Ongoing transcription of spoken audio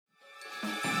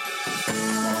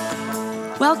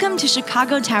Welcome to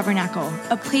Chicago Tabernacle,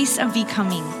 a place of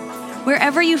becoming.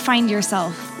 Wherever you find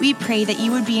yourself, we pray that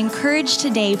you would be encouraged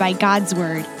today by God's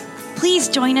word. Please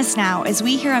join us now as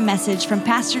we hear a message from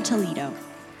Pastor Toledo.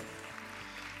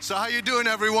 So how you doing,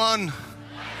 everyone?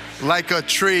 Like a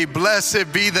tree.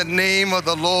 Blessed be the name of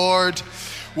the Lord.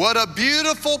 What a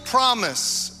beautiful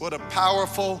promise. What a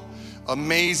powerful,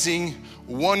 amazing,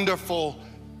 wonderful,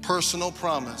 personal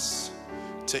promise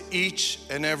to each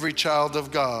and every child of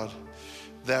God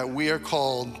that we are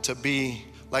called to be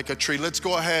like a tree. Let's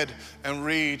go ahead and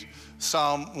read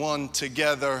Psalm 1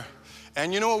 together.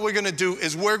 And you know what we're going to do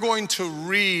is we're going to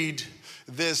read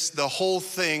the whole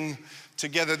thing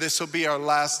together. This will be our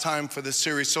last time for the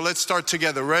series. So let's start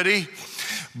together. Ready?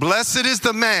 Blessed is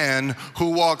the man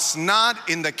who walks not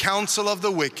in the counsel of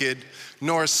the wicked,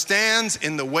 nor stands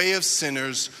in the way of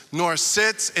sinners, nor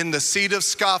sits in the seat of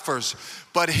scoffers.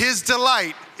 But his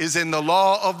delight is in the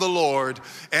law of the Lord,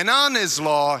 and on his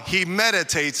law he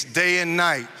meditates day and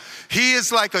night. He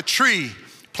is like a tree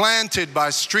planted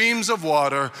by streams of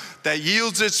water that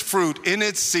yields its fruit in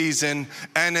its season,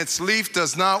 and its leaf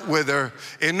does not wither.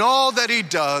 In all that he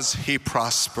does, he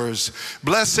prospers.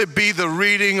 Blessed be the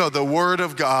reading of the word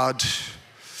of God.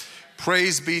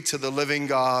 Praise be to the living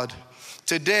God.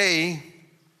 Today,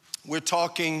 we're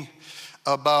talking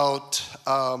about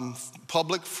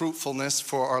public fruitfulness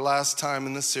for our last time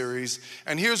in the series.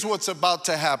 And here's what's about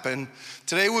to happen.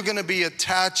 Today we're going to be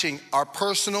attaching our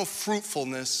personal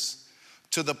fruitfulness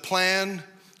to the plan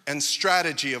and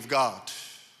strategy of God.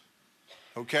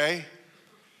 Okay?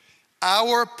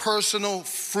 Our personal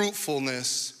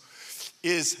fruitfulness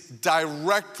is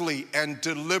directly and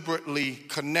deliberately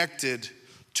connected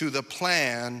to the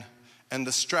plan and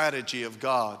the strategy of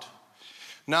God.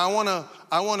 Now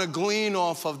I want to glean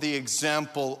off of the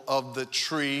example of the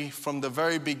tree from the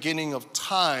very beginning of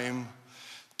time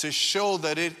to show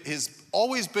that it has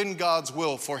always been God's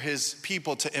will for his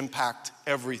people to impact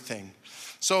everything.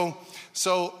 So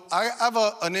I have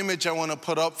an image I want to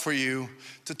put up for you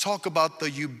to talk about the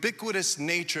ubiquitous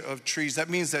nature of trees. That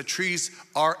means that trees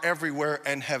are everywhere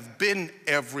and have been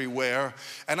everywhere.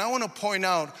 And I want to point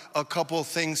out a couple of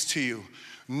things to you.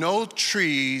 No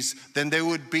trees, then there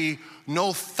would be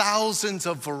no thousands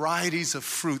of varieties of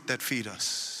fruit that feed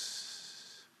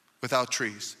us without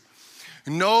trees.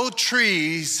 No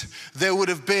trees, there would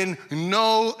have been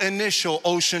no initial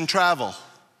ocean travel.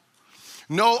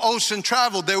 No ocean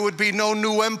travel, there would be no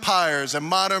new empires and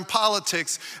modern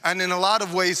politics, and in a lot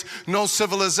of ways, no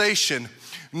civilization.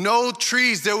 No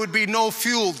trees, there would be no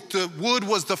fuel. The wood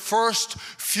was the first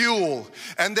fuel.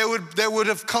 And they would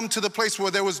have come to the place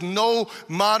where there was no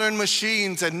modern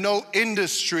machines and no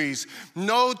industries.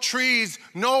 No trees,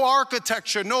 no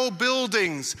architecture, no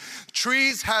buildings.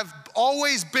 Trees have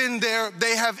always been there.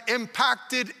 They have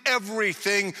impacted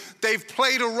everything. They've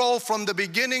played a role from the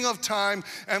beginning of time.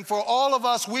 And for all of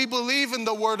us, we believe in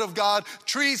the Word of God.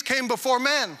 Trees came before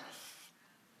men.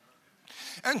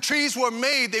 And trees were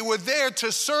made, they were there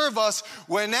to serve us.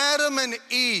 When Adam and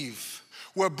Eve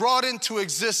were brought into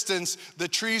existence, the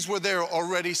trees were there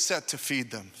already set to feed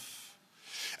them.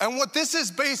 And what this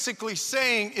is basically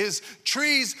saying is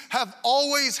trees have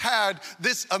always had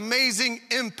this amazing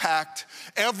impact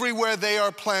everywhere they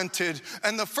are planted.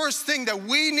 And the first thing that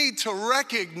we need to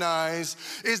recognize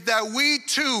is that we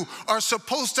too are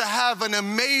supposed to have an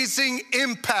amazing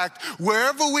impact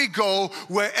wherever we go,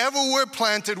 wherever we're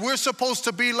planted. We're supposed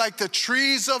to be like the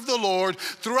trees of the Lord.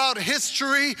 Throughout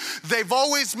history, they've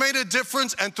always made a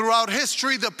difference. And throughout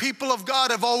history, the people of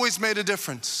God have always made a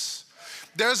difference.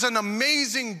 There's an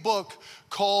amazing book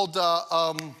called,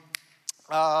 I'm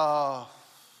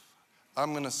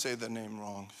going to say the name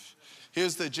wrong.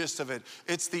 Here's the gist of it.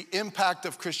 It's the impact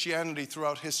of Christianity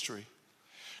throughout history.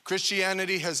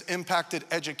 Christianity has impacted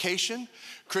education.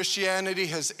 Christianity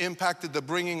has impacted the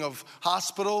bringing of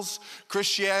hospitals.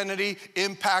 Christianity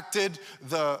impacted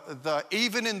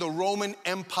even in the Roman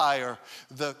Empire,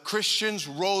 the Christians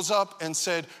rose up and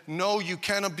said, no, you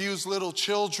can't abuse little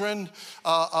children,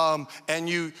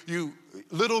 and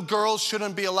little girls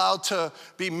shouldn't be allowed to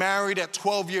be married at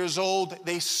 12 years old.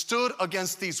 They stood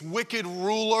against these wicked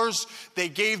rulers. They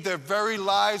gave their very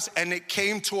lives, and it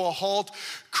came to a halt.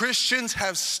 Christians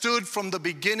have stood from the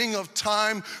beginning of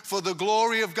time for the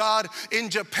glory of God. In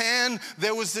Japan,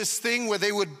 there was this thing where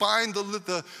they would bind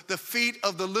the feet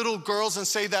of the little girls and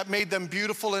say that made them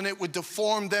beautiful, and it would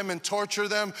deform them and torture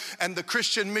them. And the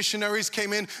Christian missionaries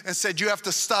came in and said, you have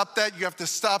to stop that. You have to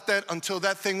stop that until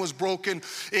that thing was broken.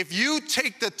 If you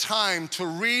take the time to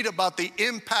read about the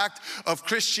impact of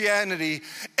Christianity,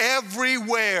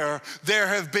 everywhere there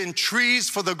have been trees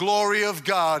for the glory of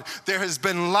God. There has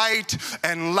been light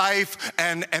and life,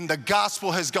 and the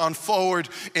gospel has gone forward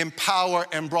in power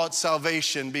and brought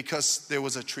salvation because there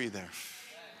was a tree there.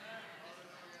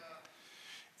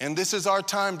 And this is our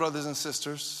time, brothers and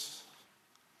sisters.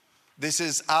 This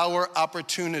is our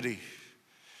opportunity.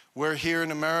 We're here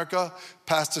in America.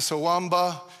 Pastor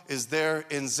Sawamba is there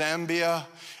in Zambia.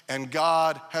 And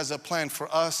God has a plan for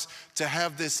us to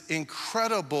have this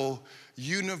incredible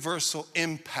universal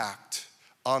impact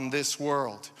on this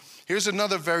world. Here's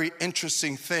another very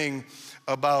interesting thing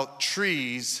about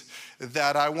trees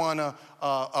that I want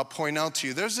to point out to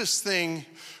you. There's this thing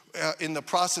in the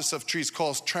process of trees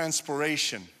called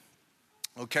transpiration.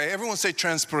 Okay, everyone say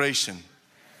transpiration.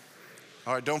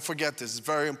 All right, don't forget this, it's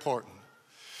very important.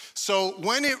 So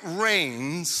when it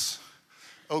rains,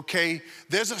 okay,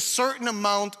 there's a certain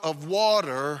amount of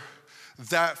water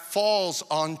that falls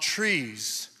on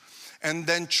trees. And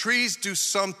then trees do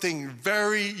something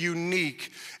very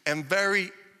unique and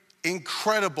very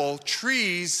incredible.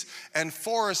 Trees and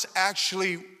forests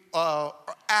actually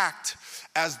act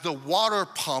as the water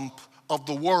pump of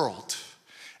the world.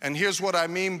 And here's what I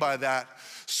mean by that.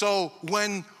 So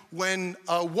when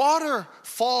water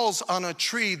falls on a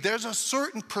tree, there's a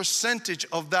certain percentage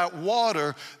of that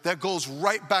water that goes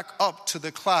right back up to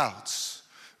the clouds.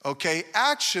 Okay,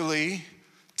 actually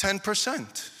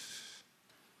 10%.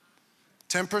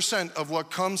 10% of what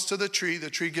comes to the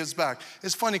tree gives back.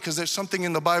 It's funny because there's something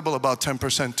in the Bible about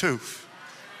 10% too.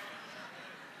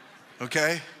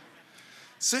 Okay?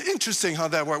 It's interesting how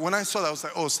that worked. When I saw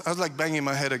that, I was like banging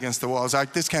my head against the wall. I was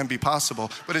like, this can't be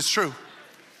possible, but it's true.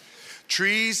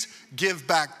 Trees give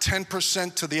back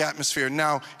 10% to the atmosphere.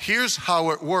 Now, here's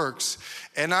how it works.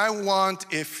 And I want,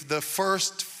 if the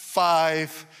first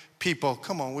 5 people,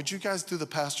 come on, would you guys do the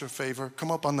pastor a favor?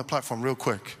 Come up on the platform real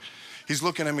quick. He's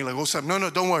looking at me like, what's up? No,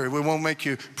 don't worry. We won't make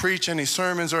you preach any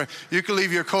sermons, or you can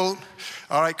leave your coat.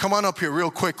 All right, come on up here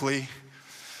real quickly.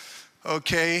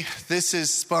 Okay, this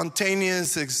is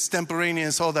spontaneous,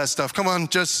 extemporaneous, all that stuff. Come on,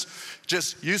 just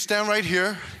you stand right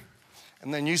here,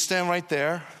 and then you stand right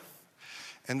there.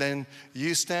 And then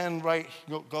you stand right,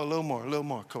 go a little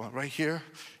more. Come on, right here,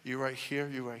 you right here,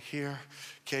 you right here.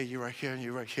 Okay, you right here, and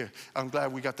you right here. I'm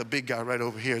glad we got the big guy right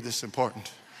over here. This is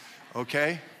important.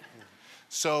 Okay?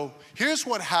 So here's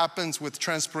what happens with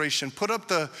transpiration. Put up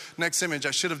the next image.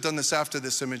 I should have done this after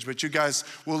this image, but you guys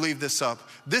will leave this up.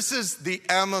 This is the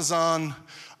Amazon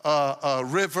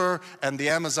River and the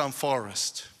Amazon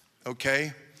forest.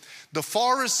 Okay? The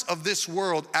forests of this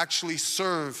world actually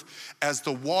serve as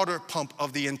the water pump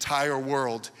of the entire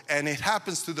world, and it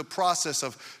happens through the process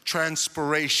of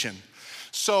transpiration.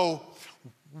 So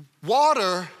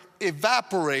water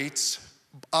evaporates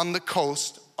on the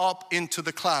coast up into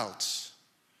the clouds.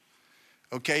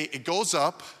 Okay, it goes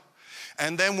up,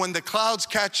 and then when the clouds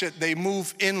catch it, they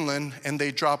move inland and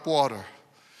they drop water.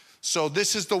 So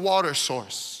this is the water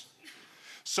source.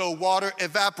 So water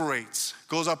evaporates,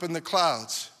 goes up in the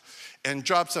clouds, and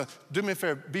drops do me a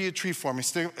favor, be a tree for me.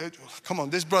 Come on,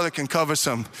 this brother can cover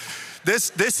some.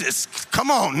 This is,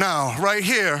 come on now, right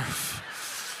here.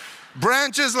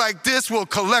 Branches like this will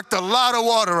collect a lot of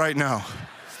water right now.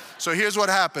 So here's what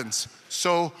happens.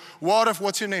 So water,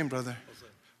 what's your name, brother? Jose.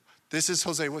 This is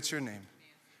Jose, what's your name?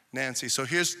 Nancy. So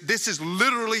this is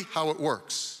literally how it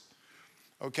works.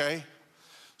 Okay?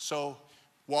 So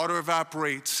water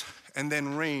evaporates and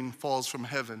then rain falls from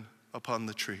heaven upon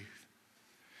the tree.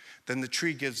 Then the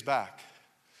tree gives back,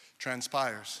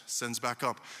 transpires, sends back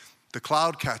up. The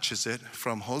cloud catches it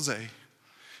from Jose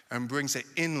and brings it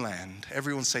inland.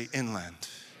 Everyone say inland.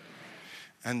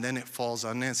 And then it falls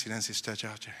on Nancy. Nancy, stretch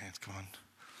out your hands. Come on.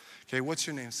 Okay, what's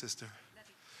your name, sister?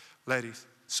 Letty.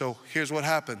 So here's what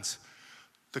happens.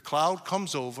 The cloud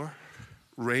comes over,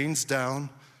 rains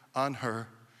down on her.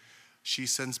 She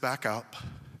sends back up.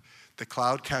 The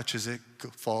cloud catches it,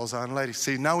 falls on Letty.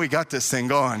 See, now we got this thing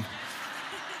going.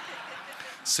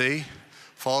 See?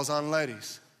 Falls on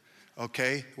Letty's.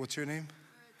 Okay, what's your name?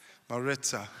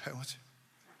 Maritza.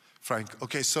 Frank.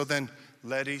 Okay, so then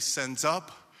Letty sends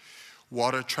up.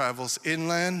 Water travels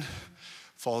inland,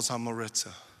 falls on Maritza.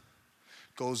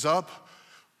 Goes up,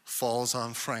 falls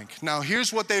on Frank. Now,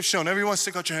 here's what they've shown. Everyone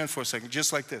stick out your hand for a second,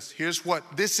 just like this.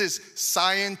 This is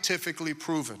scientifically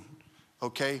proven,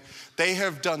 okay? They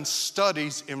have done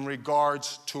studies in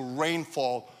regards to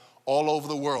rainfall all over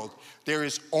the world. There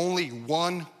is only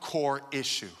one core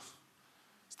issue.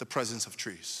 It's the presence of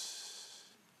trees.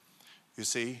 You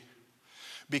see?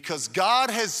 Because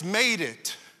God has made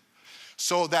it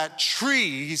so that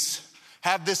trees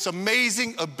have this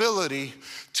amazing ability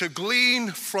to glean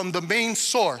from the main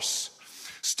source.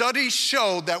 Studies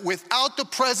show that without the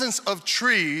presence of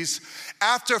trees,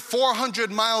 after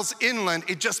 400 miles inland,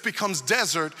 it just becomes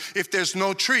desert if there's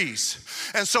no trees.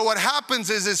 And so what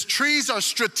happens is trees are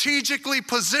strategically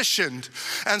positioned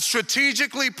and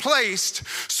strategically placed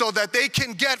so that they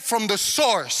can get from the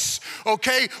source,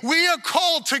 okay? We are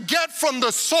called to get from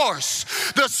the source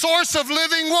of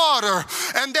living water,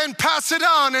 and then pass it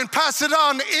on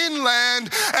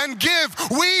inland and give.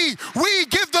 We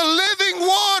give the living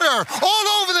water all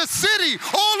over the city,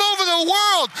 all over the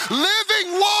world.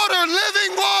 Living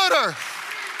water.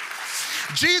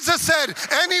 Jesus said,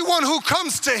 anyone who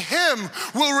comes to him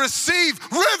will receive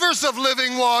rivers of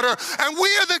living water, and we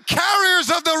are the carriers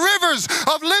of the rivers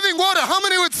of living water. How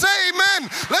many would say amen?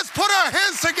 Let's put our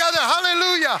hands together.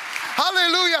 Hallelujah.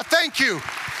 Hallelujah. Thank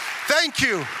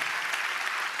you.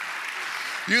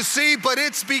 You see, but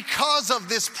it's because of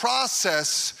this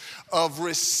process of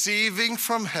receiving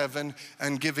from heaven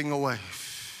and giving away.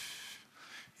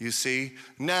 You see,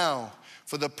 now,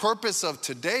 for the purpose of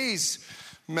today's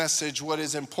message, what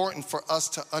is important for us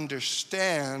to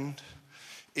understand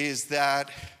is that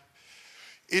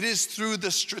it is through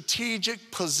the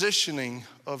strategic positioning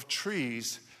of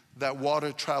trees that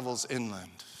water travels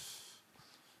inland.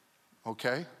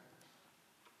 Okay?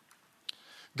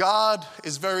 God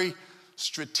is very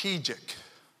strategic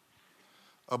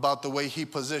about the way he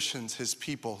positions his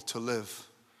people to live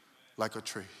like a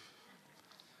tree.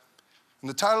 And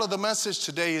the title of the message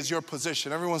today is Your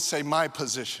Position. Everyone say, my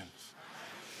position.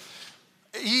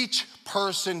 Each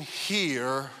person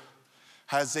here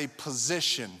has a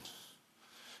position.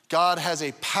 God has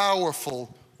a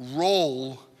powerful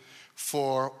role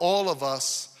for all of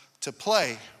us to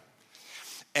play.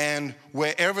 And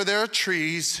wherever there are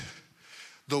trees,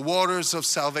 the waters of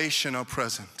salvation are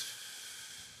present.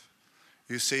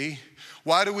 You see?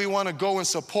 Why do we want to go and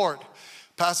support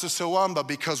Pastor Sawamba?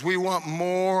 Because we want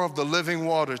more of the living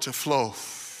water to flow.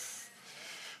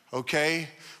 Okay?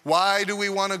 Why do we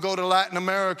want to go to Latin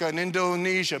America and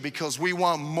Indonesia? Because we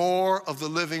want more of the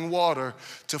living water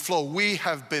to flow. We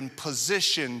have been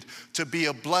positioned to be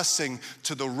a blessing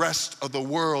to the rest of the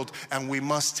world, and we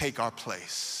must take our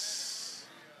place.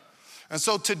 And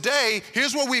so today,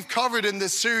 here's what we've covered in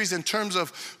this series in terms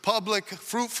of public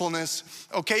fruitfulness.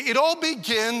 Okay, it all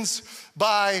begins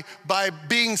by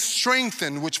being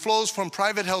strengthened, which flows from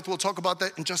private health. We'll talk about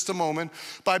that in just a moment.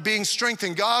 By being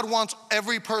strengthened, God wants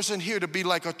every person here to be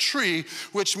like a tree,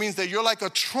 which means that you're like a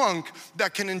trunk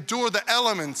that can endure the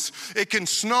elements. It can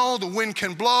snow, the wind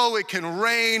can blow, it can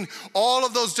rain, all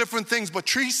of those different things, but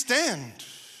trees stand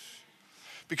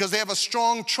because they have a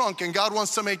strong trunk, and God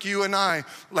wants to make you and I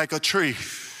like a tree.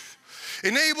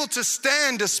 Enabled to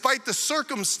stand despite the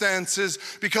circumstances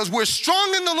because we're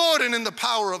strong in the Lord and in the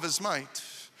power of his might.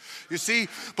 You see,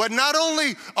 but not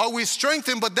only are we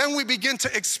strengthened, but then we begin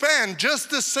to expand just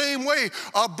the same way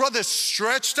our brother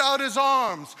stretched out his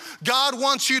arms. God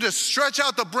wants you to stretch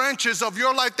out the branches of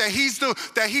your life, that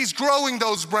he's growing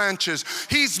those branches.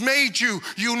 He's made you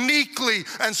uniquely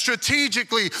and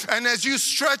strategically. And as you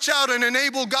stretch out and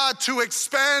enable God to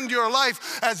expand your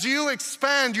life, as you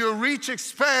expand, your reach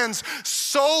expands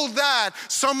so that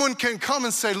someone can come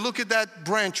and say, look at that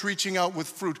branch reaching out with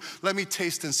fruit. Let me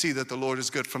taste and see that the Lord is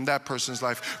good from that person's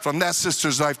life, from that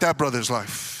sister's life, that brother's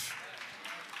life.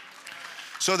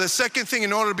 So the second thing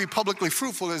in order to be publicly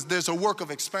fruitful is there's a work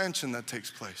of expansion that takes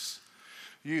place.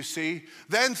 You see?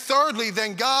 Then thirdly,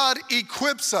 then God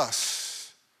equips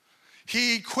us.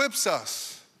 He equips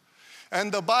us.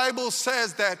 And the Bible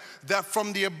says that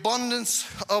from the abundance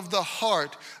of the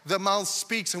heart, the mouth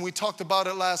speaks. And we talked about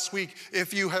it last week.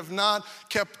 If you have not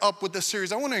kept up with the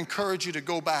series, I want to encourage you to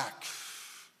go back.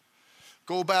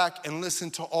 Go back and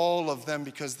listen to all of them,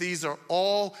 because these are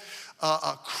all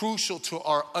crucial to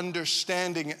our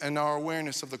understanding and our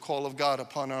awareness of the call of God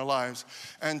upon our lives.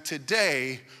 And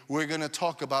today, we're going to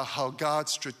talk about how God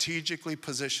strategically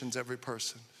positions every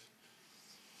person.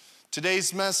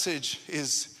 Today's message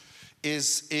is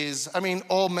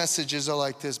all messages are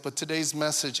like this, but today's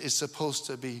message is supposed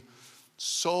to be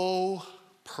so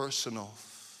personal.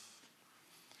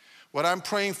 What I'm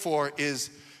praying for is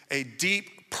a deep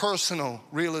personal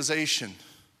realization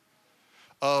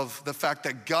of the fact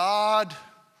that God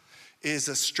is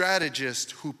a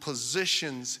strategist who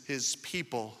positions his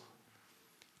people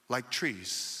like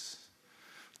trees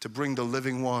to bring the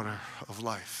living water of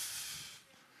life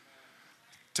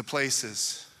to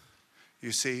places.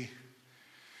 You see,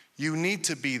 you need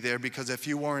to be there, because if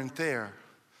you weren't there,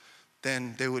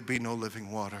 then there would be no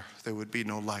living water, there would be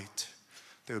no light,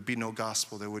 there would be no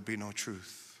gospel, there would be no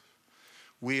truth.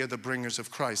 we are the bringers of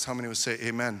Christ. How many would say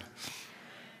amen?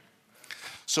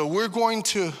 So we're going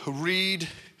to read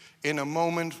in a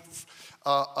moment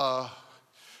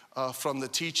from the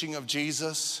teaching of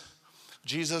Jesus.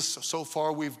 Jesus, so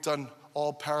far we've done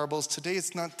all parables. Today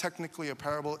it's not technically a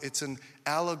parable, it's an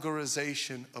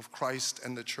allegorization of Christ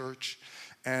and the church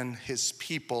and his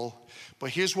people.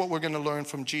 But here's what we're going to learn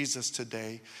from Jesus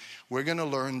today. We're going to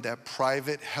learn that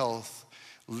private health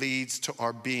leads to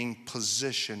our being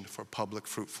positioned for public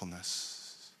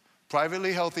fruitfulness.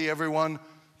 Privately healthy, everyone,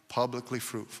 publicly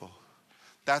fruitful.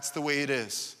 That's the way it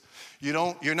is.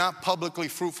 You're not publicly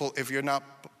fruitful if you're not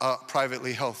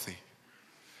privately healthy.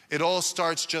 It all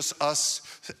starts just us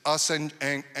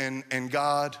and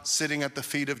God sitting at the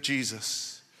feet of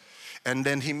Jesus. And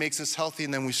then he makes us healthy,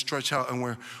 and then we stretch out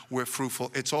and we're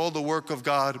fruitful. It's all the work of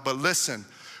God. But listen,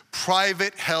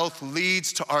 private health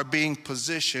leads to our being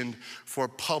positioned for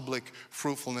public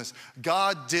fruitfulness.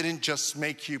 God didn't just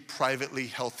make you privately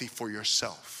healthy for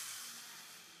yourself.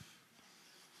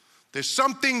 There's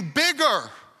something bigger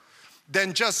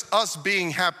than just us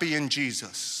being happy in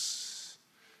Jesus.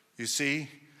 You see,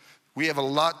 we have a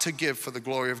lot to give for the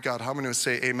glory of God. How many would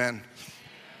say amen?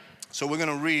 So we're going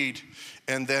to read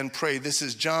and then pray. This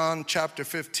is John chapter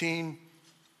 15.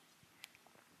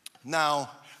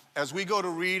 Now, as we go to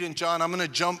read in John, I'm going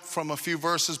to jump from a few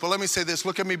verses, but let me say this.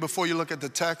 Look at me before you look at the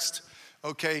text,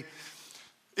 okay?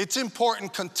 It's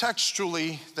important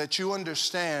contextually that you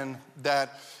understand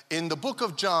that in the book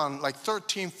of John, like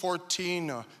 13,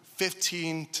 14, or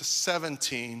 15 to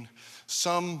 17,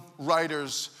 some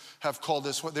writers have called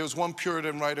this, there was one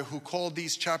Puritan writer who called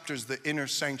these chapters the inner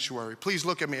sanctuary. Please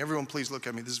look at me, everyone please look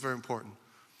at me, this is very important,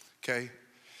 okay?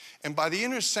 And by the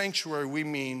inner sanctuary, we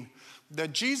mean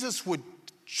that Jesus would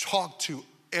talk to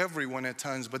everyone at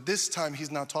times, but this time he's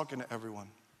not talking to everyone.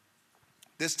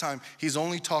 This time he's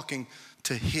only talking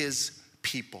to his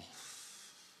people.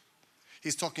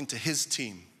 He's talking to his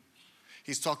team.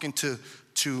 He's talking to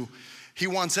he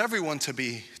wants everyone to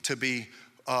be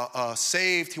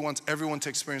saved. He wants everyone to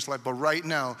experience life. But right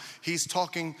now, he's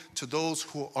talking to those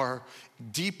who are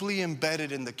deeply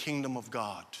embedded in the kingdom of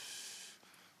God.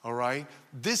 All right?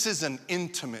 This is an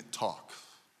intimate talk.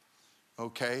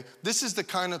 Okay? This is the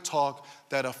kind of talk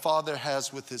that a father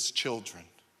has with his children.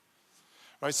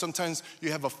 Right? Sometimes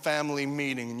you have a family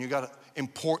meeting and you got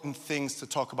important things to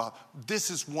talk about.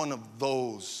 This is one of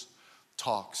those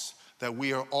talks that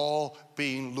we are all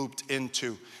being looped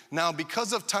into. Now,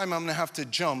 because of time, I'm going to have to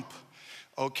jump,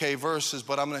 okay, verses,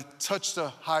 but I'm going to touch the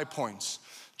high points.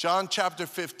 John chapter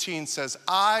 15 says,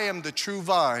 I am the true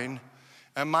vine,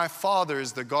 and my Father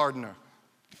is the gardener.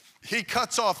 He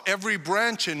cuts off every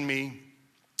branch in me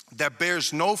that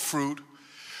bears no fruit,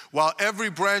 while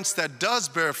every branch that does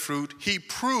bear fruit, he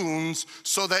prunes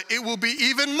so that it will be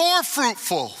even more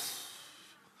fruitful.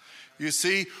 You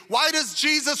see, why does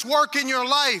Jesus work in your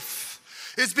life?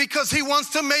 It's because he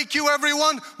wants to make you,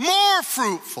 everyone, more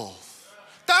fruitful.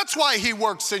 That's why he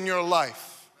works in your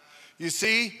life. You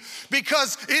see?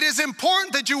 Because it is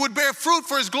important that you would bear fruit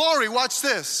for his glory. Watch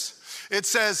this. It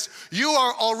says, you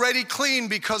are already clean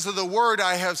because of the word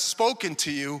I have spoken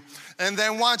to you. And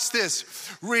then watch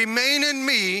this. Remain in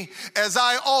me as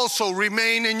I also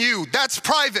remain in you. That's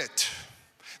private.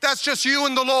 That's just you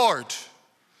and the Lord.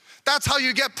 That's how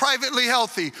you get privately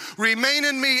healthy. Remain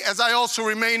in me as I also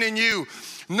remain in you.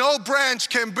 No branch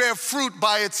can bear fruit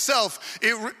by itself.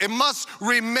 It must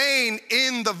remain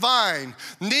in the vine.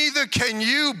 Neither can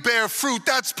you bear fruit.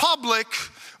 That's public,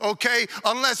 okay,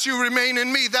 unless you remain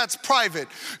in me. That's private.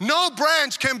 No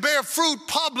branch can bear fruit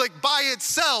public by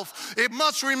itself. It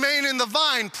must remain in the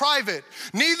vine, private.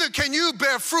 Neither can you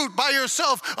bear fruit by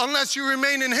yourself unless you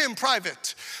remain in him,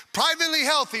 private. Privately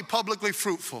healthy, publicly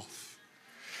fruitful.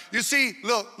 You see,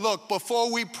 look,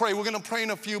 before we pray, we're going to pray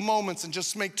in a few moments and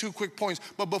just make 2 quick points.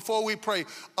 But before we pray,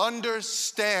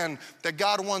 understand that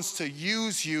God wants to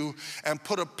use you and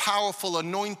put a powerful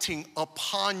anointing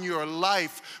upon your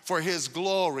life for his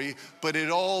glory. But it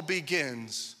all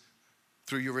begins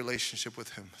through your relationship with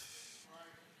him.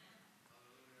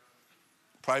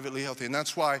 Privately healthy. And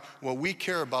that's why what we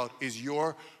care about is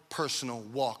your personal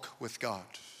walk with God.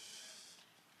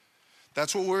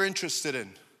 That's what we're interested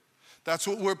in. That's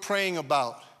what we're praying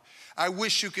about. I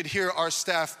wish you could hear our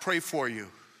staff pray for you.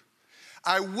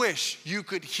 I wish you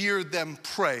could hear them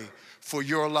pray for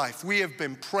your life. We have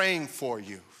been praying for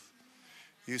you,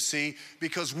 you see,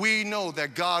 because we know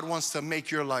that God wants to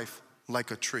make your life like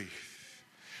a tree.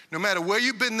 No matter where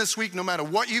you've been this week, no matter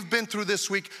what you've been through this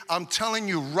week, I'm telling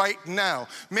you right now,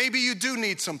 maybe you do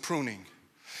need some pruning.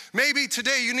 Maybe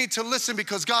today you need to listen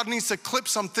because God needs to clip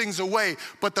some things away.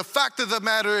 But the fact of the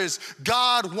matter is,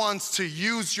 God wants to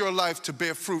use your life to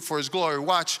bear fruit for his glory.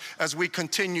 Watch as we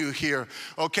continue here.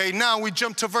 Okay, now we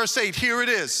jump to verse 8. Here it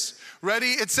is. Ready?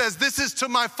 It says, this is to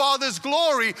my Father's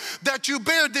glory that you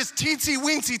bear this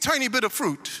teensy-weensy tiny bit of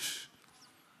fruit.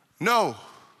 No.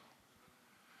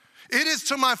 It is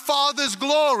to my Father's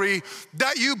glory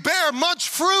that you bear much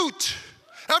fruit.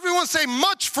 Everyone say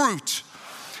much fruit.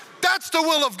 That's the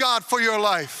will of God for your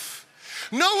life.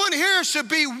 No one here should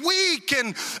be weak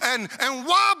and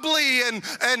wobbly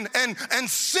and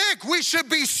sick. We should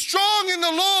be strong in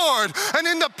the Lord and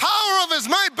in the power of his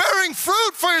might, bearing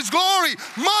fruit for his glory.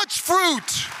 Much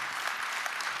fruit.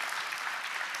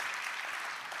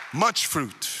 Much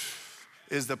fruit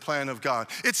is the plan of God.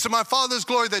 It's to my Father's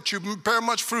glory that you bear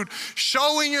much fruit,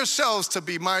 showing yourselves to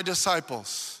be my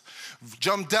disciples.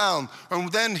 Jump down,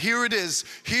 and then here it is.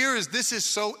 This is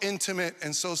so intimate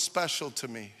and so special to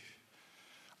me.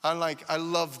 I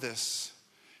love this,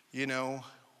 you know.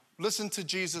 Listen to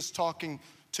Jesus talking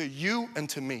to you and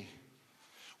to me.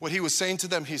 What he was saying to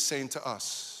them, he's saying to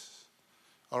us.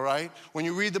 All right? When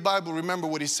you read the Bible, remember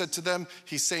what he said to them,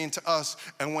 he's saying to us.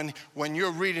 And when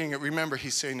you're reading it, remember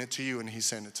he's saying it to you and he's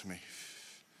saying it to me.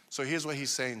 So here's what he's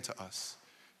saying to us.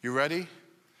 You ready?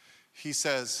 He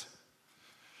says,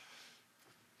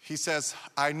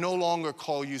 I no longer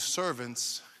call you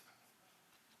servants.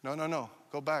 No.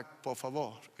 Go back, por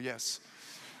favor. Yes.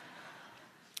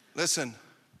 Listen.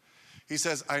 He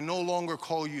says, I no longer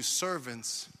call you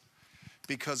servants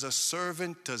because a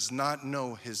servant does not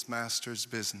know his master's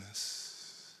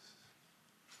business.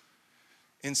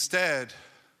 Instead,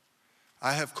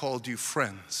 I have called you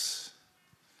friends.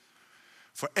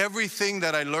 For everything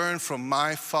that I learned from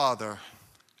my Father,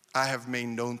 I have made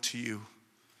known to you.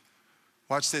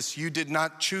 Watch this. You did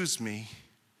not choose me,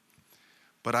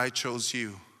 but I chose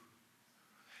you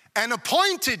and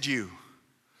appointed you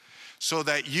so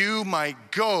that you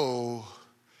might go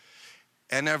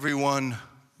and everyone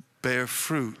bear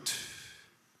fruit.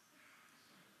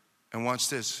 And watch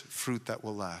this, fruit that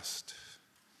will last.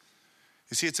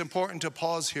 You see, it's important to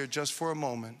pause here just for a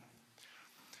moment.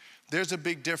 There's a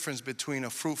big difference between a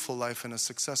fruitful life and a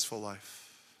successful life.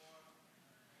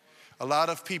 A lot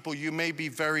of people, you may be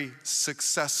very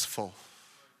successful,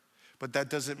 but that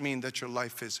doesn't mean that your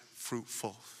life is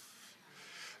fruitful.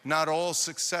 Not all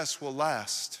success will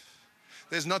last.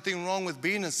 There's nothing wrong with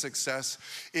being a success.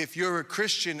 If you're a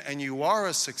Christian and you are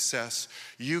a success,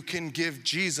 you can give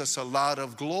Jesus a lot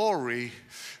of glory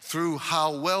through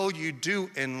how well you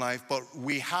do in life, but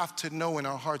we have to know in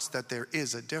our hearts that there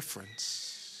is a difference.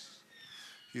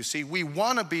 You see, we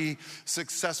want to be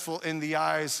successful in the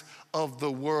eyes of the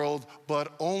world,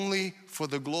 but only for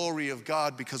the glory of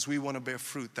God, because we want to bear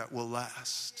fruit that will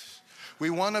last. We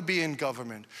want to be in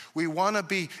government. We want to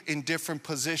be in different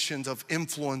positions of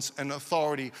influence and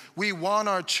authority. We want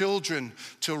our children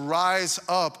to rise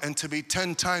up and to be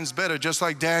 10 times better, just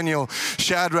like Daniel,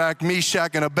 Shadrach,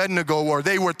 Meshach, and Abednego were.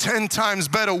 They were 10 times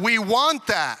better. We want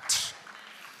that,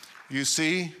 you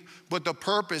see? But the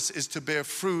purpose is to bear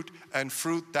fruit, and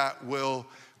fruit that will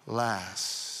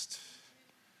last.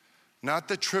 Not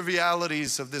the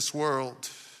trivialities of this world,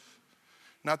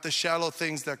 not the shallow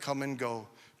things that come and go,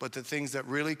 but the things that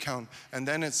really count. And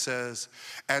then it says,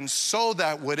 and so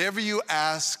that whatever you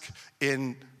ask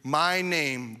in my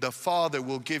name, the Father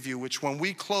will give you, which when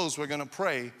we close, we're going to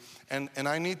pray. And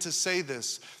I need to say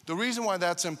this. The reason why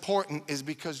that's important is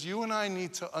because you and I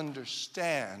need to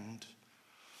understand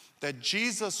that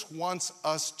Jesus wants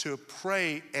us to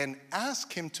pray and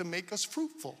ask him to make us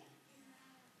fruitful.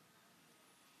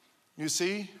 You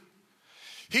see?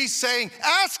 He's saying,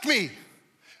 ask me.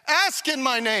 Ask in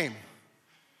my name.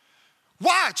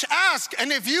 Watch, ask,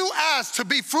 and if you ask to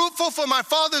be fruitful for my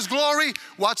Father's glory,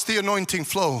 watch the anointing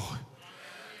flow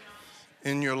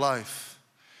in your life.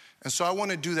 And so I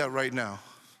want to do that right now.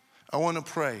 I want to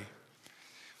pray.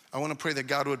 I want to pray that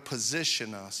God would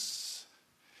position us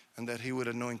and that he would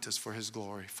anoint us for his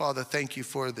glory. Father, thank you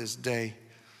for this day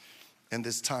and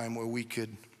this time where we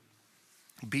could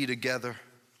be together,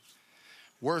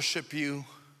 worship you,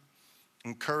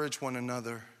 encourage one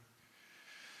another,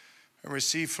 and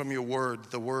receive from your word,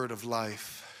 the word of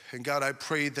life. And God, I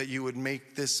pray that you would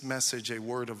make this message a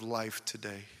word of life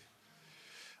today.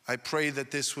 I pray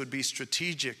that this would be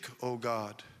strategic, oh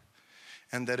God,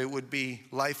 and that it would be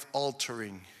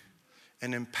life-altering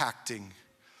and impacting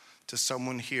to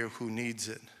someone here who needs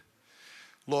it.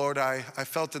 Lord, I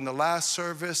felt in the last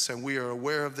service, and we are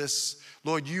aware of this,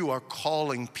 Lord, you are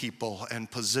calling people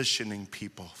and positioning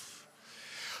people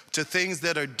to things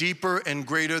that are deeper and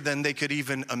greater than they could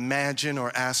even imagine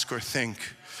or ask or think.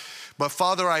 But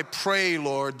Father, I pray,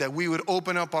 Lord, that we would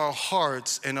open up our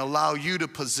hearts and allow you to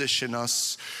position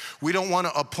us. We don't want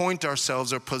to appoint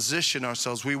ourselves or position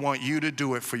ourselves. We want you to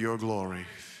do it for your glory.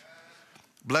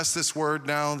 Bless this word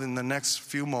now in the next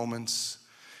few moments,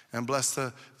 and bless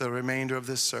the remainder of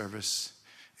this service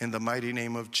in the mighty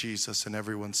name of Jesus. And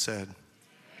everyone said,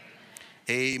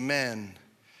 Amen.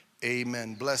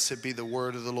 Amen. Blessed be the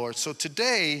word of the Lord. So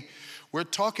today we're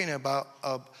talking about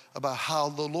how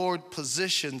the Lord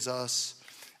positions us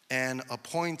and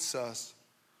appoints us.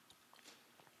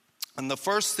 And the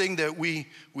first thing that we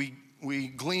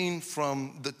glean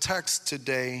from the text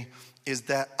today is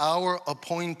that our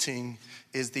appointing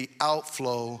is the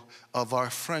outflow of our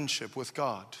friendship with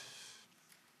God.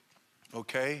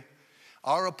 Okay?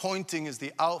 Our appointing is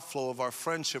the outflow of our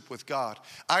friendship with God.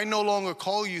 I no longer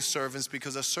call you servants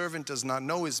because a servant does not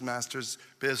know his master's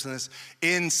business.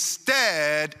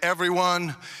 Instead,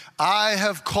 everyone, I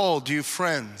have called you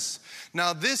friends.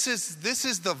 Now, this is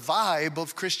the vibe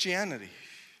of Christianity.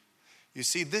 You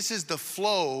see, this is the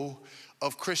flow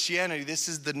of Christianity. This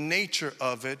is the nature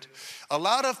of it. A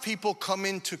lot of people come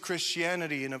into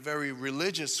Christianity in a very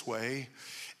religious way,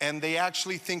 and they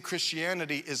actually think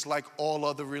Christianity is like all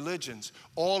other religions.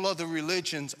 All other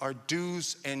religions are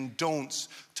do's and don'ts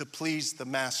to please the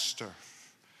master.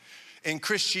 In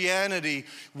Christianity,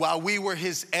 while we were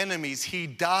his enemies, he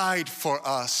died for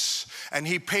us, and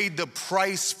he paid the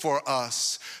price for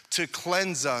us to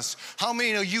cleanse us. How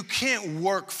many know you can't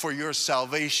work for your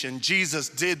salvation? Jesus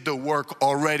did the work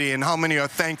already, and how many are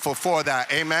thankful for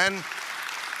that? Amen?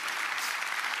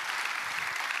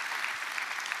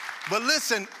 But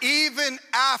listen, even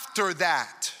after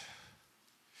that,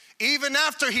 even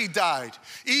after he died,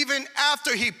 even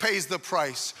after he pays the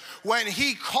price, when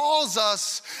he calls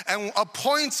us and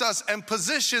appoints us and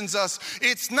positions us,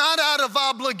 it's not out of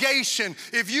obligation.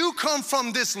 If you come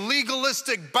from this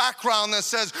legalistic background that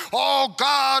says, oh,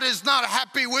 God is not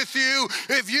happy with you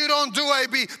if you don't do A,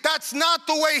 B, that's not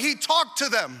the way he talked to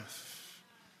them.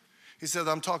 He said,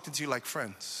 I'm talking to you like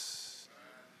friends.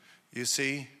 You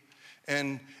see?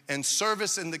 And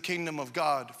service in the kingdom of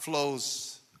God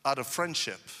flows out of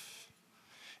friendship.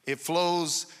 It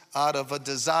flows out of a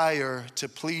desire to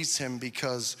please him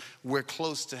because we're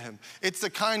close to him. It's the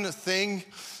kind of thing,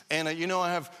 and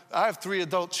I have 3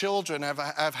 adult children.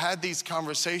 I've had these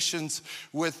conversations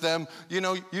with them. You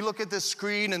know, you look at this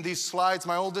screen and these slides.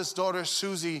 My oldest daughter,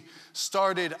 Susie,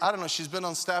 started, she's been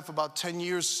on staff about 10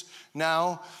 years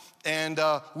now. And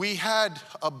we had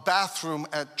a bathroom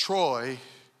at Troy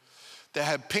that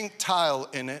had pink tile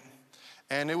in it,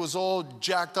 and it was all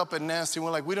jacked up and nasty. We're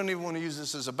like, we don't even want to use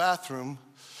this as a bathroom.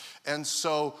 And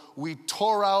so we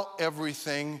tore out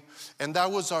everything, and that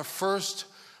was our first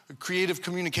creative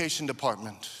communication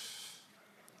department.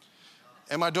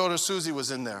 And my daughter Susie was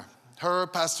in there.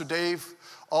 Pastor Dave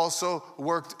also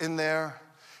worked in there,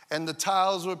 and the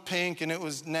tiles were pink, and it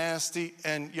was nasty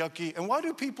and yucky. And why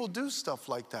do people do stuff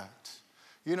like that?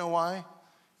 You know why?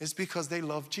 It's because they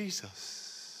love Jesus.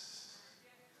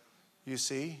 You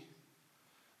see?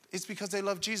 It's because they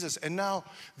love Jesus. And now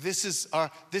this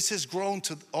has grown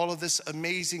to all of this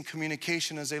amazing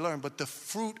communication as they learn. But the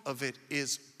fruit of it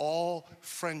is all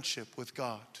friendship with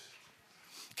God.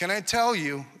 Can I tell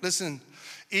you, listen,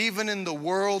 even in the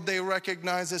world they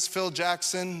recognize this. Phil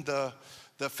Jackson, the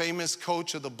famous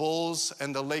coach of the Bulls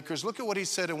and the Lakers, look at what he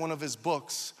said in one of his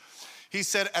books. He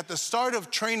said at the start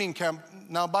of training camp,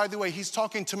 now by the way, he's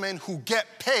talking to men who get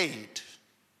paid.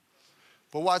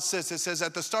 But watch this. It says,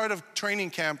 at the start of training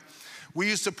camp, we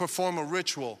used to perform a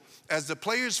ritual. As the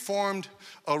players formed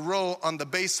a row on the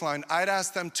baseline, I'd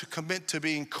ask them to commit to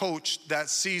being coached that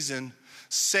season,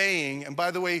 saying, and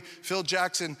by the way, Phil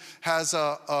Jackson has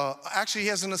he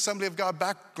has an Assembly of God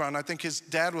background. I think his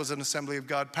dad was an Assembly of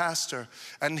God pastor.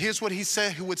 And here's what he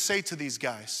would say to these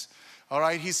guys. All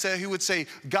right, he would say,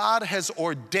 God has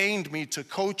ordained me to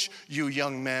coach you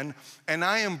young men, and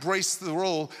I embrace the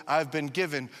role I've been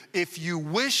given. If you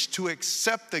wish to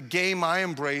accept the game I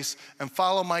embrace and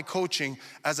follow my coaching,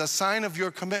 as a sign of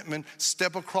your commitment,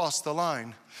 step across the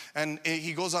line. And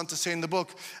he goes on to say in the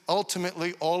book,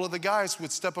 ultimately, all of the guys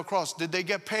would step across. Did they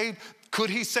get paid? Could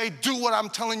he say, do what I'm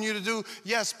telling you to do?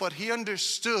 Yes, but he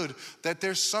understood that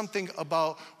there's something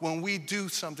about when we do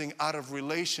something out of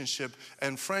relationship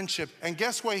and friendship. And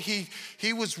guess what?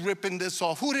 He was ripping this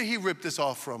off. Who did he rip this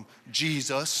off from?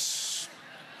 Jesus.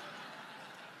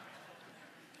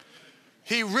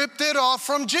 He ripped it off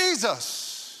from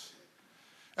Jesus.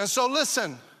 And so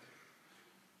listen,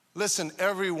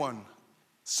 everyone,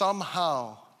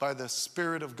 somehow by the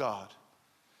Spirit of God,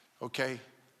 okay?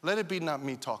 Let it be not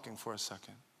me talking for a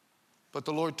second, but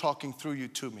the Lord talking through you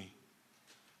to me,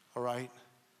 all right?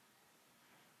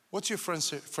 What's your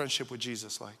friendship with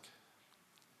Jesus like?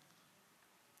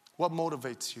 What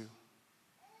motivates you?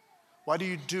 Why do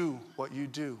you do what you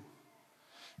do?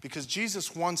 Because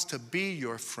Jesus wants to be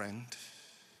your friend.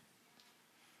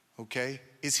 Okay?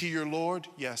 Is he your Lord?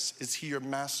 Yes. Is he your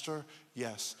master?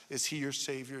 Yes. Is he your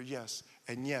Savior? Yes.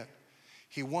 And yet,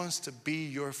 he wants to be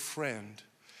your friend,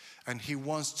 and he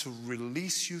wants to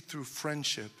release you through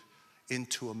friendship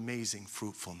into amazing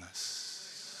fruitfulness.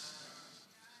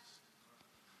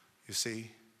 You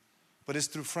see? But it's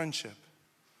through friendship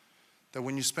that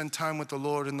when you spend time with the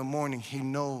Lord in the morning, he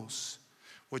knows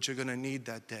what you're going to need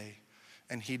that day,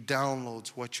 and he downloads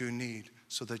what you need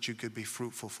so that you could be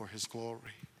fruitful for his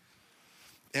glory.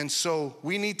 And so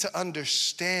we need to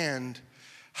understand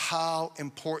how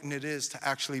important it is to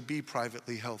actually be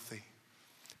privately healthy.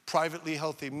 Privately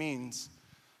healthy means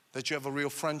that you have a real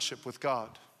friendship with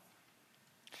God.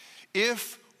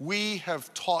 If we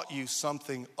have taught you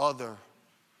something other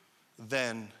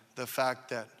than the fact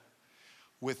that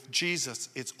with Jesus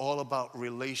it's all about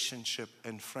relationship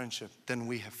and friendship, then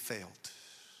we have failed.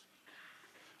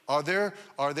 Are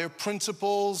there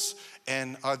principles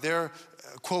and are there,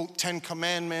 quote, 10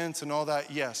 commandments and all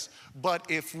that? Yes. But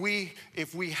if we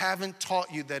haven't taught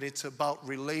you that it's about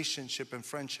relationship and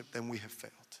friendship, then we have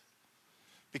failed.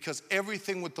 Because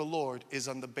everything with the Lord is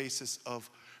on the basis of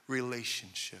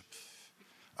relationship.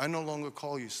 I no longer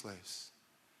call you slaves.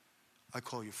 I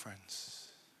call you friends.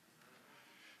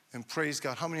 And praise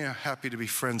God. How many are happy to be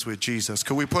friends with Jesus?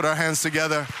 Could we put our hands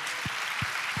together?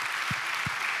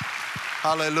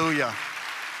 Hallelujah.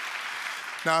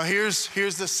 Now here's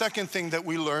the second thing that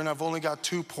we learn. I've only got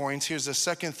 2 points. Here's the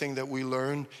second thing that we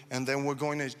learn, and then we're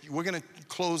going to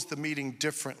close the meeting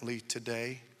differently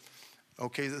today.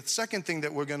 Okay, the second thing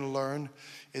that we're going to learn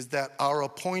is that our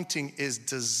appointing is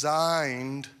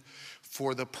designed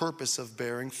for the purpose of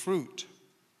bearing fruit.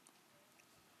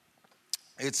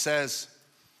 It says,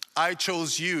 I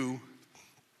chose you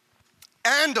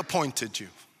and appointed you.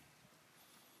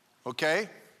 Okay?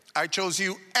 I chose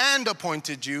you and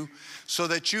appointed you so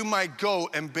that you might go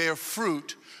and bear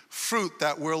fruit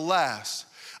that will last.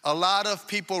 A lot of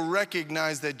people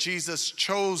recognize that Jesus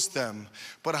chose them,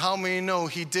 but how many know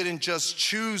he didn't just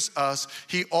choose us,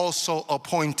 he also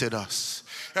appointed us?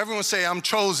 Everyone say, I'm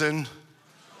chosen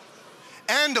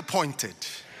and appointed.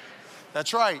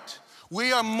 That's right.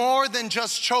 We are more than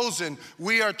just chosen.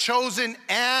 We are chosen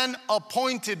and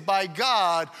appointed by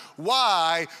God.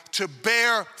 Why? To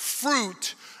bear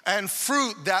fruit, and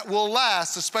fruit that will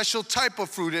last, a special type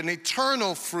of fruit, an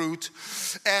eternal fruit.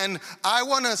 And I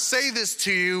want to say this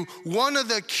to you. One of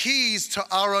the keys to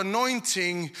our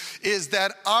anointing is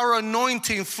that our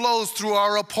anointing flows through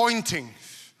our appointing.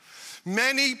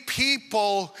 Many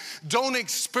people don't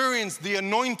experience the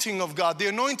anointing of God. The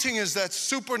anointing is that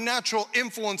supernatural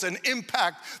influence and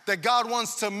impact that God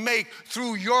wants to make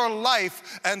through your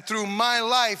life and through my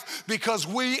life, because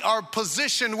we are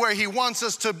positioned where he wants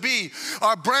us to be.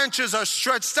 Our branches are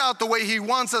stretched out the way he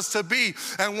wants us to be.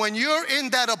 And when you're in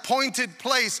that appointed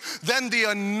place, then the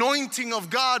anointing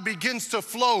of God begins to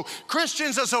flow.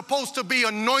 Christians are supposed to be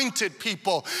anointed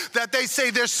people, that they say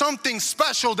there's something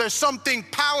special, there's something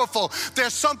powerful,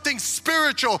 there's something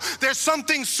spiritual, there's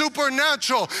something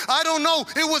supernatural. I don't know,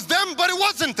 it was them, but it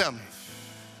wasn't them.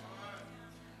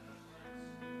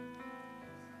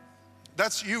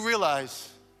 You realize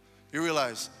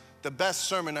the best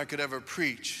sermon I could ever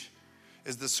preach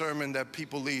is the sermon that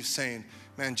people leave saying,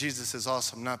 man, Jesus is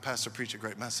awesome, not Pastor preach a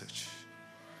great message.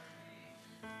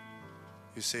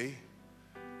 You see,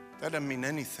 that doesn't mean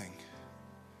anything.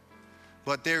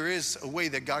 But there is a way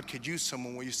that God could use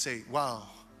someone where you say, wow,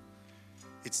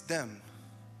 it's them,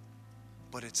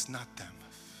 but it's not them.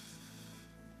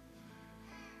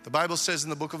 The Bible says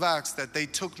in the book of Acts that they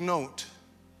took note.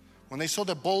 When they saw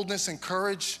the boldness and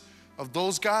courage of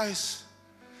those guys,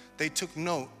 they took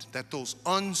note that those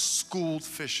unschooled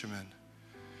fishermen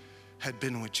had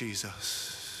been with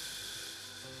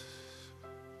Jesus.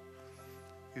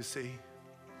 You see,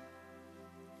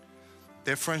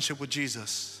 their friendship with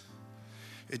Jesus,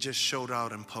 it just showed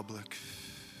out in public.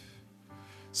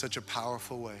 Such a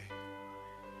powerful way.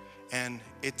 And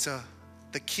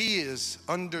the key is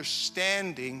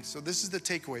understanding. So this is the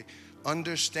takeaway.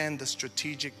 Understand the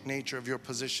strategic nature of your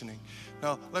positioning.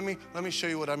 Now, let me show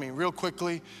you what I mean. Real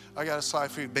quickly, I got a slide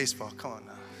for you. Baseball, come on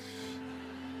now.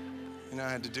 You know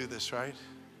I had to do this, right?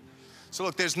 So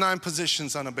look, there's 9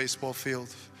 positions on a baseball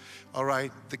field. All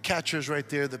right, the catcher's right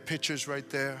there, the pitcher's right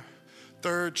there.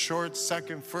 Third, short,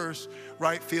 second, first,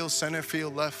 right field, center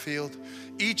field, left field.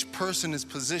 Each person is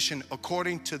positioned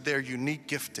according to their unique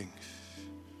gifting.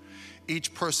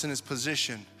 Each person is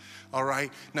positioned, all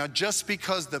right? Now, just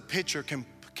because the pitcher can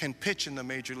can pitch in the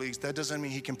major leagues, that doesn't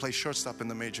mean he can play shortstop in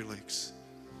the major leagues.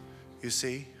 You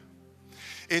see?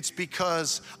 It's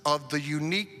because of the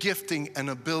unique gifting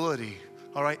and ability.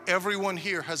 All right, everyone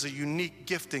here has a unique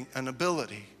gifting and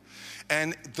ability.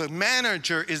 And the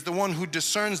manager is the one who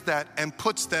discerns that and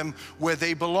puts them where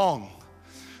they belong.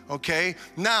 Okay,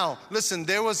 now listen,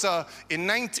 there was in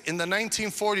the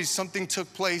 1940s, something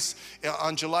took place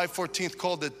on July 14th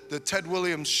called the Ted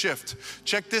Williams shift.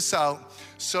 Check this out.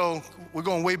 So we're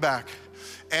going way back.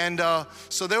 And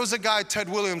so there was a guy, Ted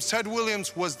Williams. Ted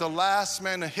Williams was the last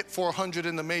man to hit 400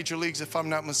 in the major leagues, if I'm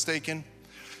not mistaken.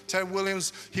 Ted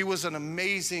Williams, he was an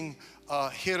amazing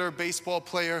hitter, baseball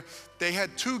player. They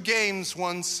had 2 games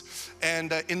once,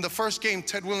 and in the first game,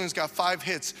 Ted Williams got 5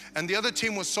 hits, and the other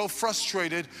team was so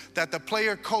frustrated that the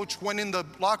player coach went in the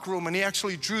locker room and he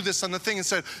actually drew this on the thing and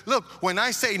said, look, when I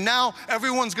say now,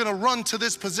 everyone's gonna run to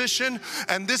this position,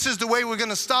 and this is the way we're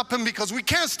gonna stop him, because we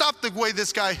can't stop the way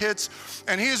this guy hits.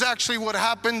 And here's actually what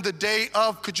happened the day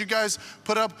of, could you guys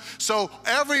put up? So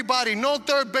everybody, no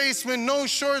third baseman, no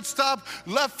shortstop,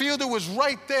 left fielder was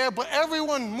right there, but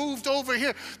everyone moved over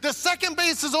here. The second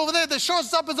base is over there, the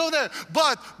shortstop is over there.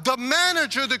 But the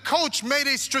manager, the coach, made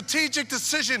a strategic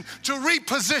decision to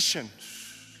reposition.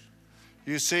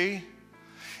 You see?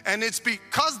 And it's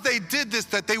because they did this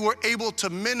that they were able to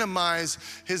minimize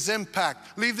his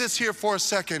impact. Leave this here for a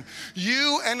second.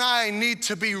 You and I need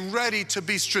to be ready to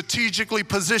be strategically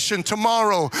positioned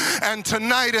tomorrow and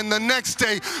tonight and the next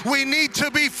day. We need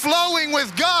to be flowing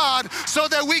with God so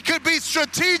that we could be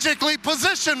strategically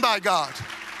positioned by God.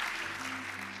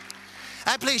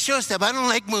 I play shortstop. I don't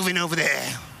like moving over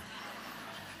there.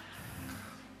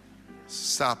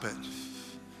 Stop it.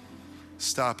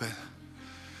 Stop it.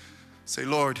 Say,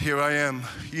 Lord, here I am.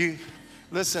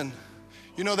 Listen,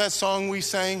 you know that song we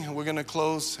sang? And we're going to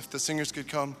close, if the singers could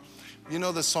come. You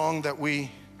know the song that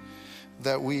we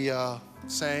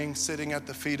sang, Sitting at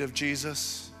the Feet of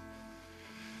Jesus?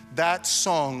 That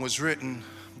song was written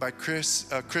by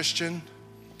Christian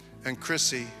and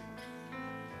Chrissy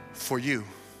for you,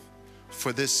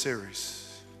 for this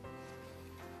series.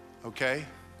 Okay?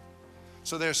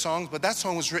 So there are songs, but that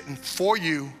song was written for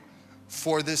you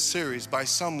for this series by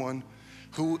someone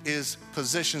who is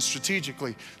positioned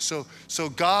strategically. So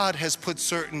God has put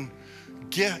certain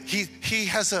he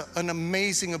has an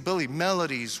amazing ability,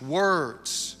 melodies,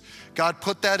 words. God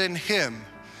put that in him,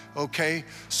 okay,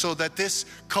 so that this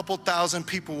couple thousand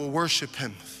people will worship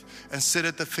him and sit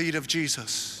at the feet of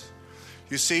Jesus.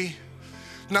 You see?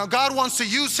 Now God wants to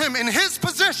use him in his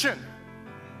position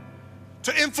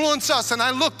to influence us. And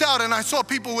I looked out and I saw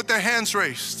people with their hands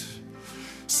raised,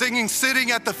 singing,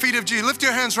 Sitting at the Feet of Jesus. Lift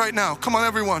your hands right now. Come on,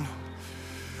 everyone.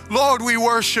 Lord, we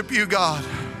worship you, God.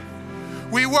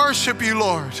 We worship you,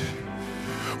 Lord.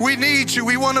 We need you.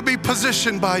 We want to be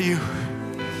positioned by you.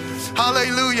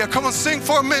 Hallelujah. Come on, sing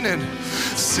for a minute.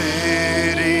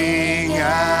 Sitting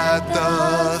at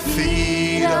the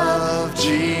feet of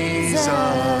Jesus.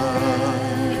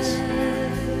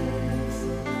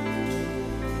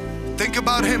 Think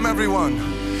about him, everyone.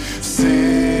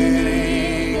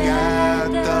 Sitting at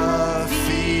the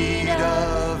feet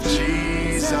of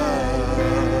Jesus.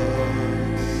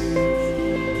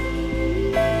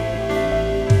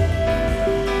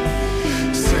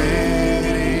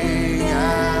 Sitting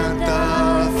at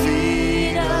the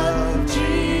feet of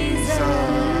Jesus.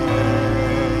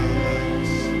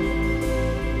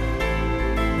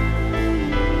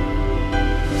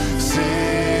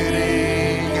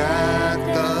 Sitting at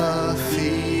the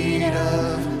feet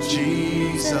of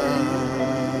Jesus.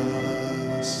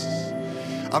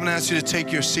 I'm gonna ask you to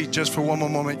take your seat just for one more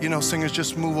moment. You know, singers,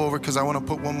 just move over because I want to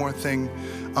put one more thing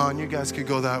on. You guys could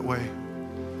go that way.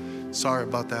 Sorry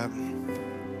about that.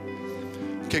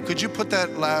 Okay, could you put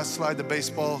that last slide, the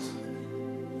baseball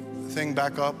thing,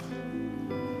 back up?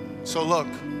 So look,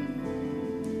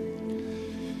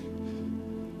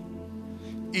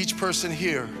 each person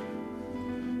here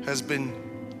has been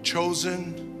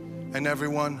chosen and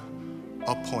everyone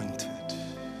appointed.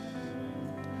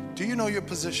 Do you know your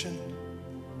position?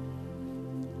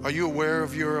 Are you aware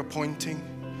of your appointing?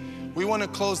 We want to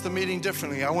close the meeting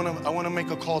differently. I want to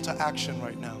make a call to action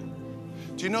right now.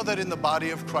 Do you know that in the body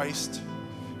of Christ,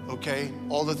 okay,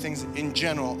 all the things in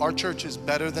general, our church is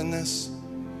better than this,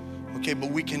 okay, but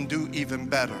we can do even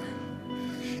better.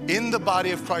 In the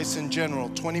body of Christ in general,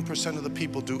 20% of the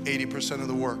people do 80% of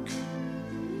the work.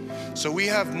 So we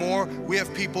have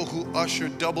people who usher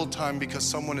double time because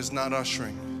someone is not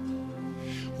ushering.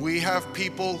 We have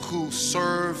people who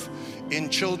serve in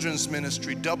children's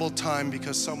ministry double time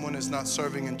because someone is not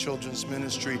serving in children's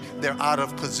ministry. They're out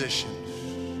of position.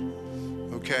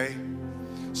 Okay?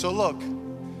 So look,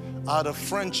 out of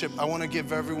friendship, I want to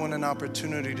give everyone an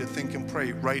opportunity to think and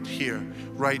pray right here,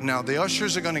 right now. The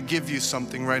ushers are going to give you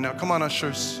something right now. Come on,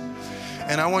 ushers.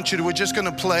 And I want you to, we're just going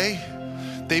to play.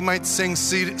 They might sing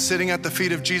Sitting at the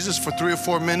Feet of Jesus for 3 or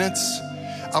 4 minutes.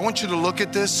 I want you to look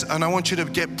at this and I want you to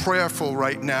get prayerful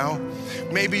right now.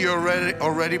 Maybe you're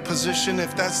already positioned.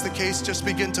 If that's the case, just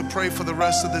begin to pray for the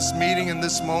rest of this meeting in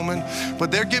this moment. But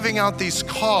they're giving out these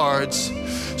cards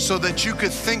so that you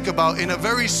could think about, in a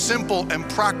very simple and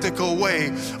practical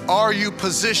way, are you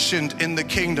positioned in the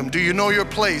kingdom? Do you know your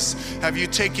place? Have you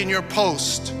taken your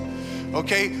post?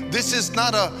 Okay, this is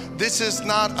not a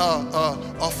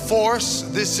force.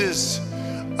 This is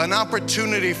an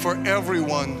opportunity for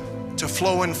everyone to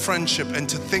flow in friendship and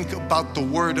to think about the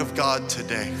Word of God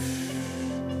today.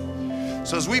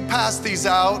 So as we pass these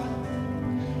out,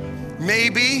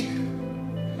 maybe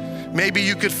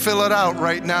you could fill it out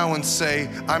right now and say,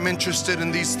 I'm interested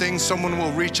in these things. Someone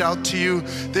will reach out to you.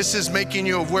 This is making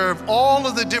you aware of all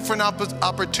of the different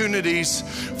opportunities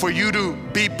for you to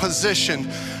be positioned.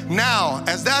 Now,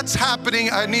 as that's happening,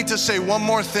 I need to say one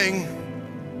more thing.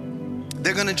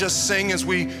 They're gonna just sing as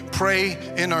we pray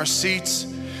in our seats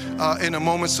in a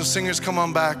moment. So singers, come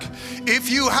on back. If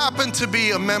you happen to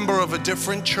be a member of a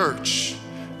different church,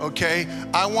 okay,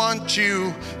 I want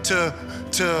you to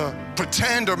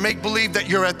pretend or make believe that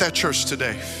you're at that church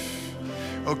today.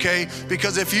 Okay,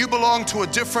 because if you belong to a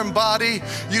different body,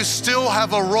 you still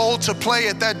have a role to play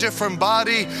at that different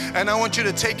body. And I want you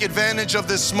to take advantage of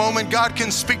this moment. God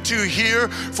can speak to you here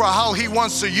for how He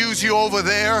wants to use you over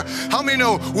there. How many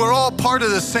know we're all part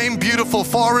of the same beautiful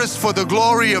forest for the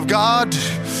glory of God?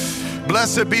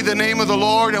 Blessed be the name of the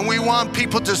Lord. And we want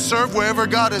people to serve wherever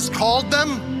God has called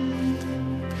them.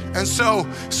 And so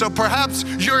perhaps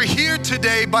you're here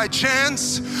today by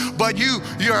chance, but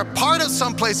you're a part of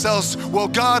someplace else. Well,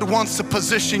 God wants to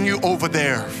position you over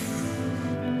there.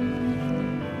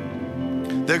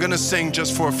 They're gonna sing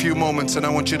just for a few moments, and I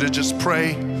want you to just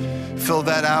pray, fill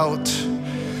that out.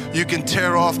 You can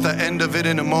tear off the end of it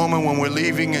in a moment when we're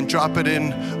leaving and drop it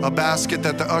in a basket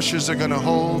that the ushers are gonna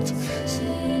hold.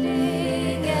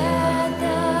 Sitting at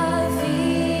the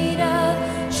feet of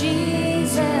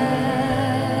Jesus.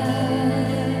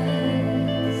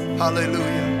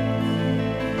 Hallelujah.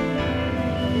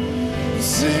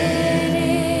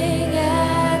 Sitting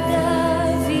at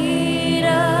the feet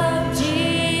of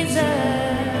Jesus.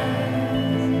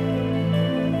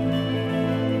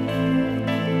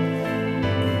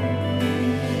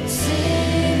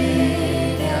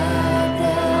 Sitting at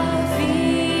the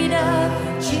feet of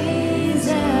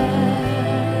Jesus.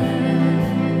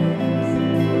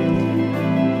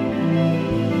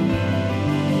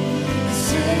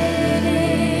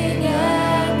 Sitting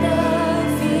at the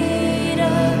feet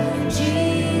of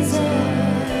Jesus.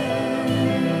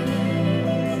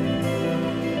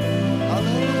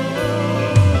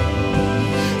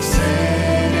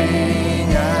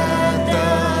 Sitting at the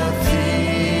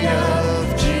feet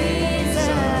of Jesus.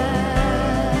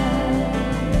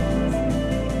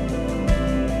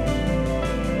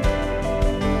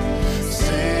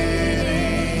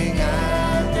 Sitting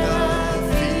at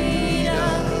the feet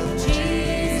of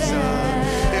Jesus.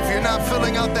 If you're not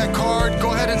filling out that card,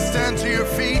 go ahead and stand to your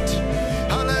feet.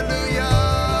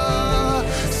 Hallelujah.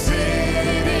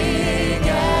 Sitting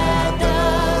at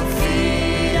the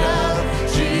feet of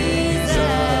Jesus.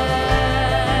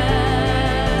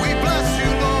 We bless you,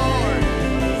 Lord.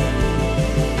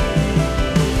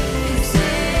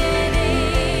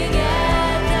 Sitting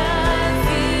at the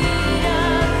feet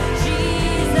of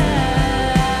Jesus.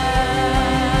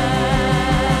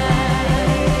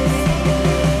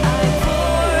 I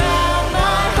pour out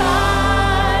my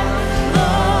heart,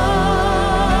 Lord.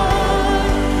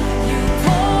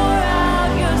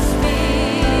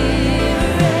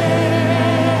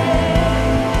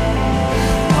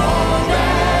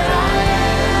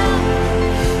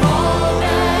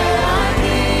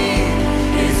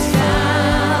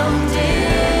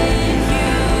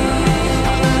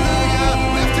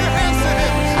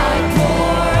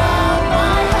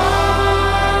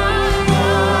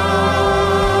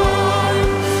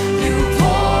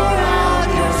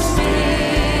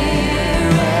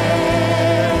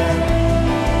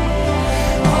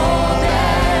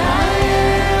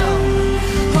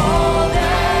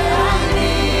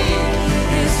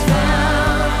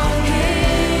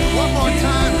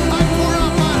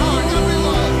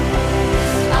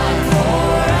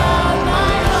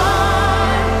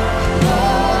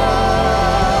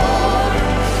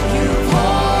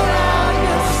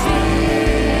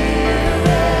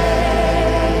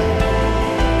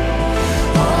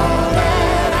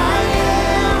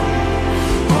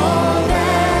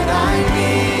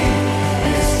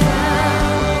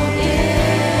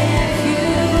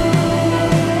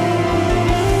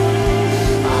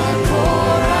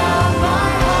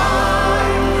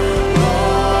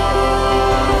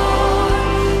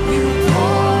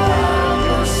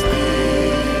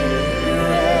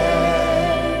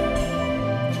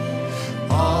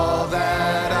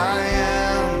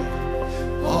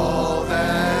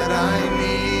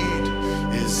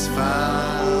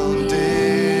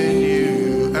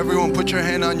 put your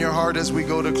hand on your heart as we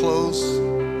go to close.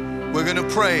 We're going to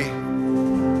pray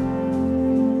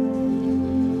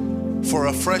for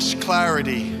a fresh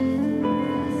clarity,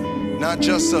 not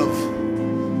just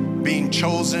of being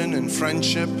chosen in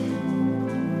friendship,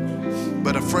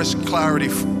 but a fresh clarity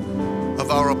of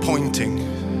our appointing.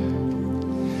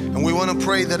 And we want to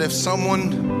pray that if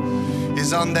someone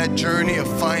is on that journey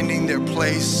of finding their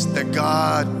place, that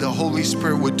God, the Holy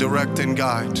Spirit, would direct and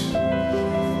guide.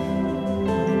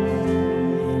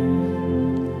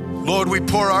 Lord, we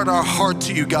pour out our heart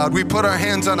to you, God. We put our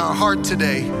hands on our heart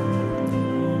today.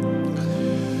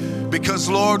 Because,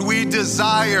 Lord, we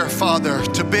desire, Father,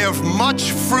 to bear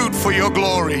much fruit for your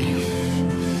glory.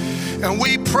 And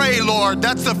we pray, Lord,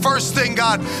 that's the first thing,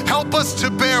 God. Help us to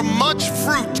bear much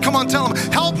fruit. Come on, tell them,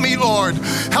 help me, Lord.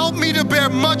 Help me to bear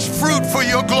much fruit for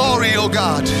your glory, oh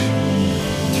God.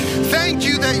 Thank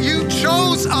you that you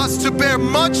chose us to bear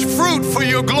much fruit for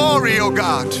your glory, oh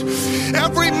God.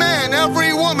 Every man,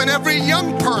 every woman, every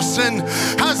young person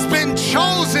has been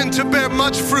chosen to bear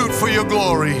much fruit for your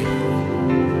glory.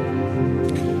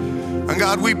 And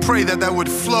God, we pray that that would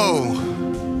flow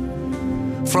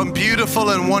from beautiful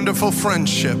and wonderful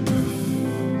friendship.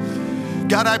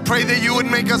 God, I pray that you would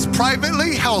make us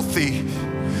privately healthy.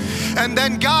 And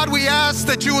then, God, we ask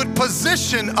that you would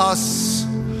position us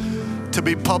to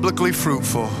be publicly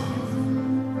fruitful.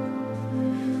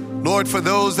 Lord, for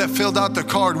those that filled out the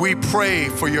card, we pray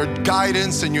for your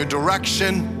guidance and your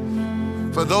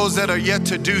direction. For those that are yet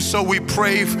to do so, we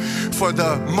pray for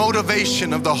the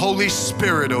motivation of the Holy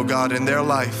Spirit, oh God, in their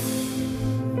life.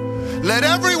 Let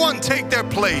everyone take their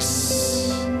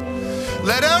place.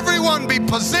 Let everyone be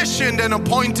positioned and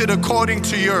appointed according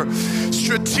to your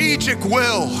strategic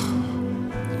will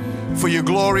for your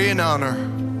glory and honor.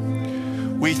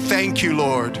 We thank you,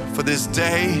 Lord, for this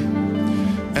day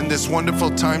and this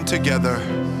wonderful time together.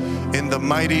 In the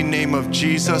mighty name of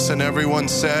Jesus, and everyone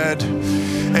said,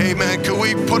 amen. Can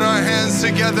we put our hands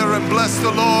together and bless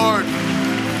the Lord?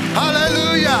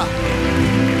 Hallelujah.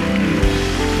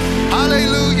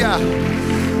 Hallelujah.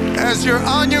 As you're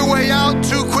on your way out,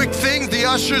 two quick things. The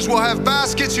ushers will have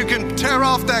baskets. You can tear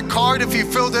off that card if you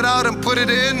filled it out and put it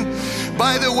in.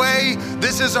 By the way,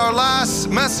 this is our last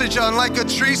message on Like a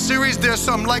Tree series. There's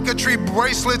some Like a Tree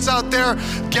bracelets out there.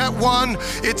 Get one.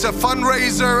 It's a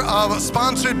fundraiser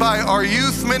sponsored by our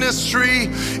youth ministry.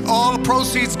 All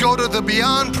proceeds go to the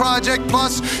Beyond Project.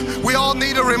 Plus, we all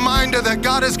need a reminder that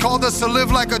God has called us to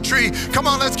live like a tree. Come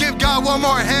on, let's give God one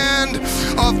more hand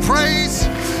of praise.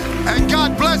 And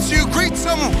God bless you. Greet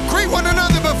one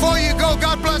another before you go.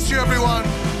 God bless you, everyone.